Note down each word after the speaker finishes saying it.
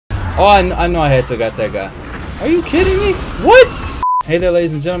Oh, I know I had to got that guy. Are you kidding me? What? Hey there,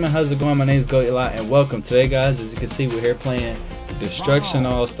 ladies and gentlemen. How's it going? My name is GOATEli, and welcome. Today, guys, as you can see, we're here playing Destruction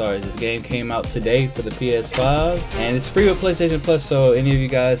All-Stars. This game came out today for the PS5, and it's free with PlayStation Plus, so any of you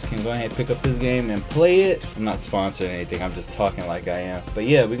guys can go ahead and pick up this game and play it. I'm not sponsoring anything, I'm just talking like I am. But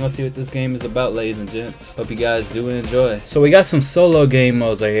yeah, we're gonna see what this game is about, ladies and gents. Hope you guys do enjoy. So we got some solo game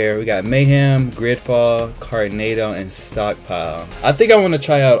modes right here. We got Mayhem, Gridfall, Tornado, and Stockpile. I think I want to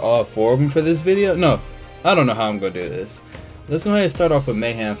try out all 4 of them for this video. No, I don't know how I'm gonna do this. Let's go ahead and start off with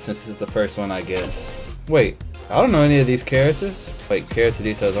Mayhem since this is the first one, I guess. Wait. I don't know any of these characters. Wait, character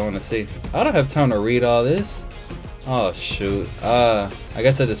details I want to see. I don't have time to read all this. Oh shoot. I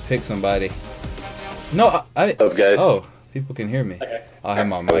guess I just picked somebody. No, I What's up, guys? Oh, people can hear me. Okay. I have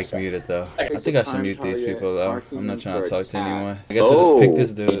my mic muted though. I think I should mute these people though. I'm not trying to talk to anyone. I guess I'll just pick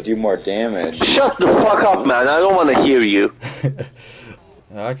this dude. You do more damage. Shut the fuck up, man. I don't want to hear you.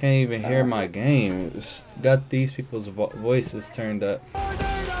 I can't even hear my game. It's got these people's voices turned up.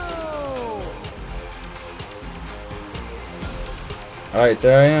 Alright,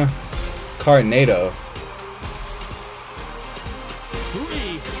 there I am. Tornado. 3,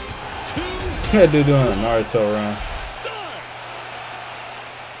 2, That dude doing a Naruto run.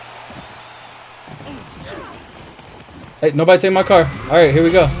 Hey, nobody take my car. Alright, here we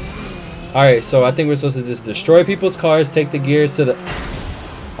go. Alright, so I think we're supposed to just destroy people's cars, take the gears to the...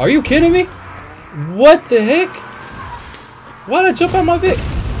 Are you kidding me? What the heck? Why'd I jump out my Vic?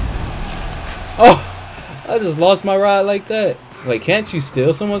 Oh, I just lost my ride like that. Wait, can't you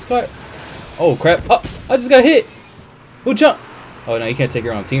steal someone's car? Oh crap. Oh, I just got hit. Who jumped? Oh no, you can't take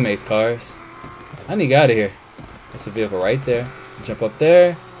your own teammates' cars. I need to get out of here. There's a vehicle right there. Jump up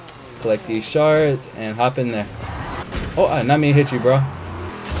there, collect these shards, and hop in there. Oh, I not mean to hit you, bro.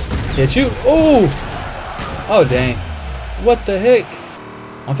 Hit you? Oh! Oh dang. What the heck?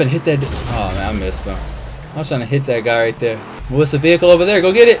 I'm finna hit that. Oh man, I missed him. I was trying to hit that guy right there. What's the vehicle over there?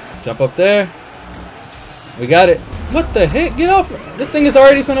 Go get it. Jump up there. We got it. What the heck? Get off. This thing is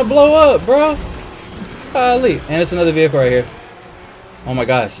already finna blow up, bro. Golly. And it's another vehicle right here. Oh my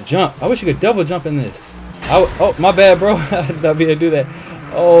gosh. Jump. I wish you could double jump in this. Oh, my bad, bro. I did not be able to do that.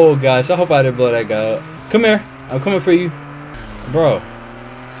 Oh gosh. I hope I didn't blow that guy up. Come here. I'm coming for you. Bro.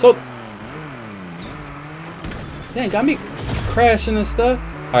 So. Dang, got me crashing and stuff.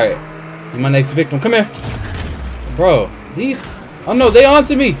 Alright. My next victim. Come here. Bro. These. Oh no, they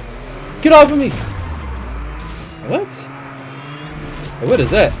onto me. Get off of me. What? Hey, what is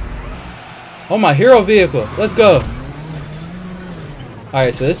that? Oh, my hero vehicle. Let's go.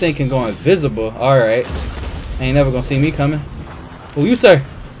 Alright, so this thing can go invisible. Alright. Ain't never gonna see me coming. Oh, you, sir.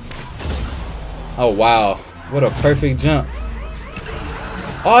 Oh, wow. What a perfect jump.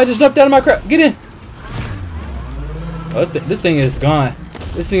 Oh, I just jumped out of my crap. Get in. Oh, this thing is gone.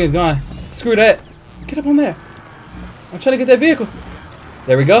 This thing is gone. Screw that. Get up on there. I'm trying to get that vehicle.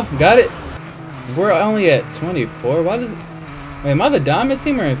 There we go. Got it. We're only at 24. Why does... Wait, am I the Diamond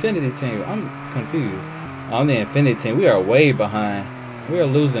team or Infinity team? I'm confused. I'm the Infinity team. We are way behind. We are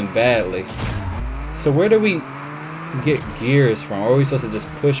losing badly. So where do we get gears from? Or are we supposed to just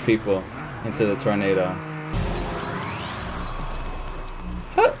push people into the tornado?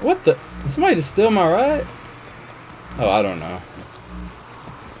 How, what the... Did somebody just steal my ride? Oh, I don't know.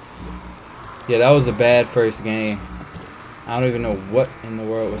 Yeah, that was a bad first game. I don't even know what in the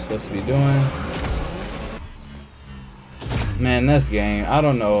world we're supposed to be doing. Man, this game, I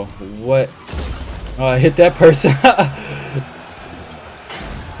don't know what. Oh, I hit that person. But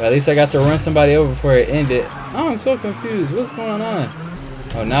at least I got to run somebody over before it ended. Oh, I'm so confused. What's going on?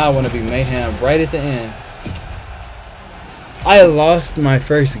 Oh, now I want to be Mayhem right at the end. I lost my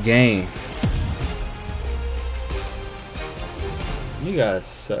first game. You guys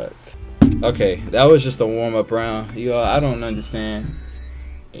suck. Okay, that was just a warm-up round. You all, I don't understand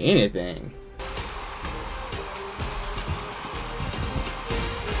anything. 3,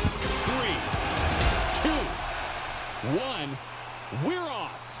 2, 1. We're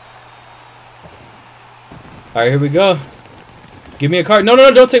off. All right, here we go. Give me a card. No, no,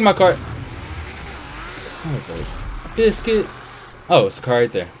 no, don't take my card. Son of a biscuit. Oh, it's a card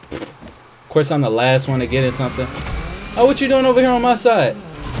right there. Of course, I'm the last one to get in something. Oh, what you doing over here on my side?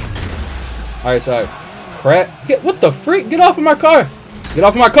 Alright, sorry. Crap. What the freak? Get off of my car. Get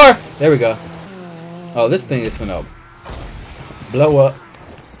off of my car. There we go. Oh, this thing is gonna blow up.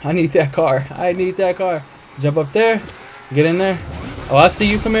 I need that car. I need that car. Jump up there. Get in there. Oh, I see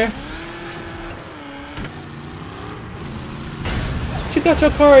you. Come here. What you got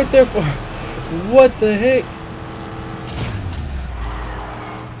your car right there for? What the heck?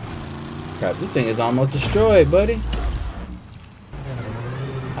 Crap, this thing is almost destroyed, buddy.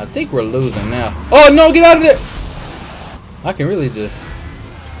 I think we're losing now. Oh no, get out of there! I can really just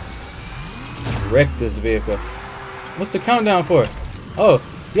wreck this vehicle. What's the countdown for? Oh,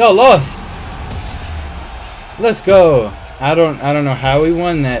 y'all lost. Let's go. I don't know how we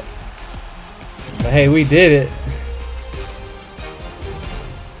won that. But hey, we did it.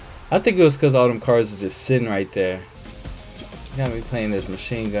 I think it was because all them cars was just sitting right there. You gotta be playing this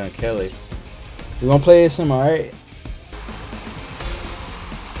Machine Gun Kelly. We gonna play some, alright?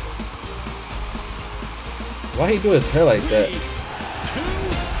 Why he do his hair like that? 3,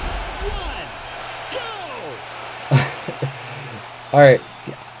 2, 1, go! Alright.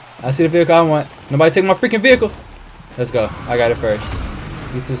 I see the vehicle I want. Nobody take my freaking vehicle. Let's go. I got it first.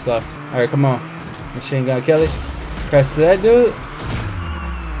 You too slow. Alright, come on. Machine Gun Kelly. Crash to that dude.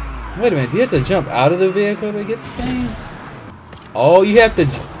 Wait a minute. Do you have to jump out of the vehicle to get the things? Oh, you have to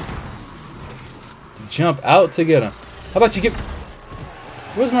jump out to get them. How about you get...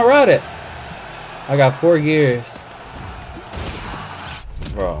 Where's my ride at? I got 4 gears.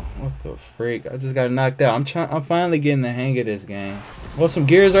 Bro, what the freak? I just got knocked out. I'm finally getting the hang of this game. Well, some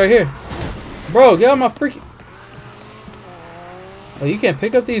gears right here. Bro, get out my freaking... Oh, you can't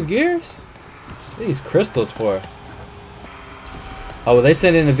pick up these gears? What are these crystals for? Oh, well, they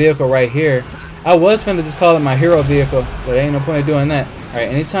sent in the vehicle right here. I was finna just call it my hero vehicle, but ain't no point in doing that. Alright,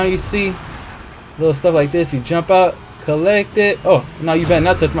 anytime you see little stuff like this, you jump out, collect it. Oh, no, you better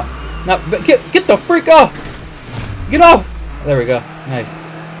not touch my... Get the freak off! Get off! There we go. Nice.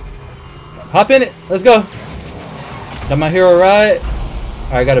 Hop in it. Let's go. Got my hero ride.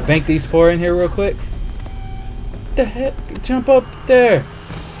 Alright, gotta bank these 4 in here real quick. What the heck? Jump up there.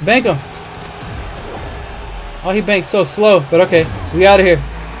 Bank them. Oh, he banks so slow, but okay. We out of here.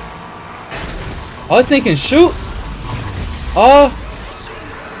 Oh, this thing can shoot. Oh,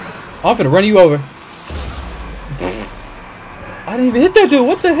 I'm finna run you over. I didn't even hit that dude.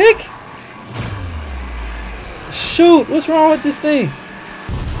 What the heck? Shoot. What's wrong with this thing?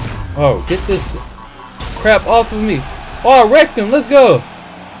 Oh, get this crap off of me. Oh, I wrecked him. Let's go.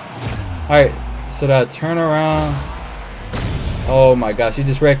 Alright, so that I turn around. Oh my gosh, he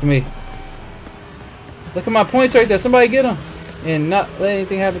just wrecked me. Look at my points right there. Somebody get him. And not let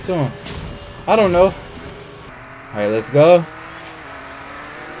anything happen to him. I don't know. Alright, let's go.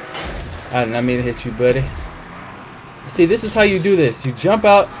 I did not mean to hit you, buddy. See, this is how you do this. You jump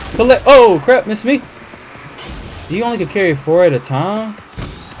out, collect. Oh, crap, miss me. You only can carry 4 at a time.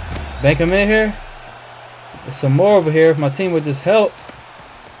 Bank them in here. There's some more over here if my team would just help.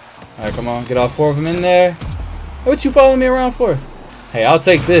 Alright, come on. Get all 4 of them in there. What you following me around for? Hey, I'll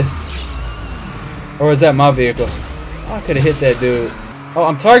take this. Or is that my vehicle? Oh, I could have hit that dude. Oh,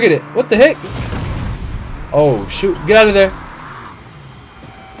 I'm targeted. What the heck? Oh, shoot. Get out of there.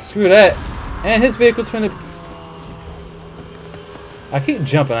 Screw that. And his vehicle's finna... I keep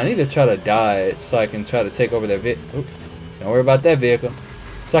jumping. I need to try to dodge so I can try to take over their vehicle. Don't worry about that vehicle.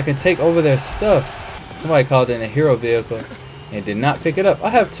 So I can take over their stuff. Somebody called in a hero vehicle and did not pick it up. I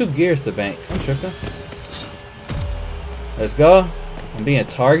have 2 gears to bank. I'm tripping. Let's go. I'm being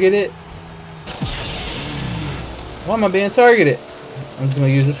targeted. Why am I being targeted? I'm just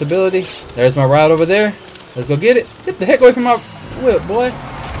going to use this ability. There's my ride over there. Let's go get it. Get the heck away from my whip, boy.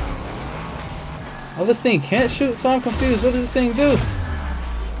 Oh, this thing can't shoot, so I'm confused. What does this thing do?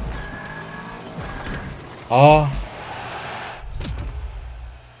 Oh.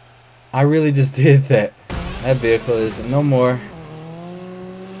 I really just did that. That vehicle is no more.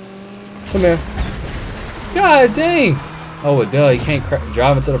 Come here. God dang. Oh, well, duh. You can't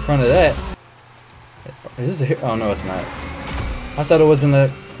drive into the front of that. Is this a... Oh, no, it's not. I thought it wasn't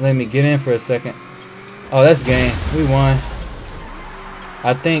letting me get in for a second. Oh, that's game. We won.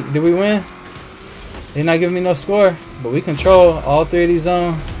 I think... Did we win? They're not giving me no score. But we control all 3 of these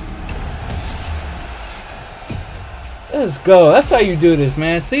zones. Let's go. That's how you do this,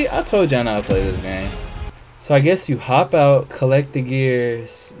 man. See, I told y'all how to play this game. So I guess you hop out, collect the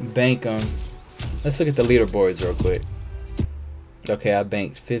gears, bank them. Let's look at the leaderboards real quick. Okay, I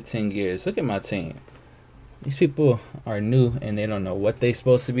banked 15 gears. Look at my team. These people are new and they don't know what they're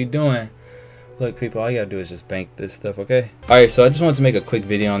supposed to be doing. Look, people, all you gotta do is just bank this stuff, okay? Alright, so I just wanted to make a quick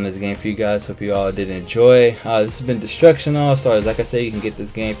video on this game for you guys. Hope you all did enjoy. This has been Destruction All-Stars. Like I said, you can get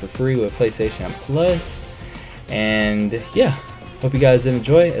this game for free with PlayStation Plus. And yeah, hope you guys did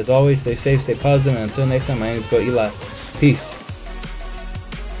enjoy. As always, stay safe, stay positive, and until next time, my name is GOATEli. Peace.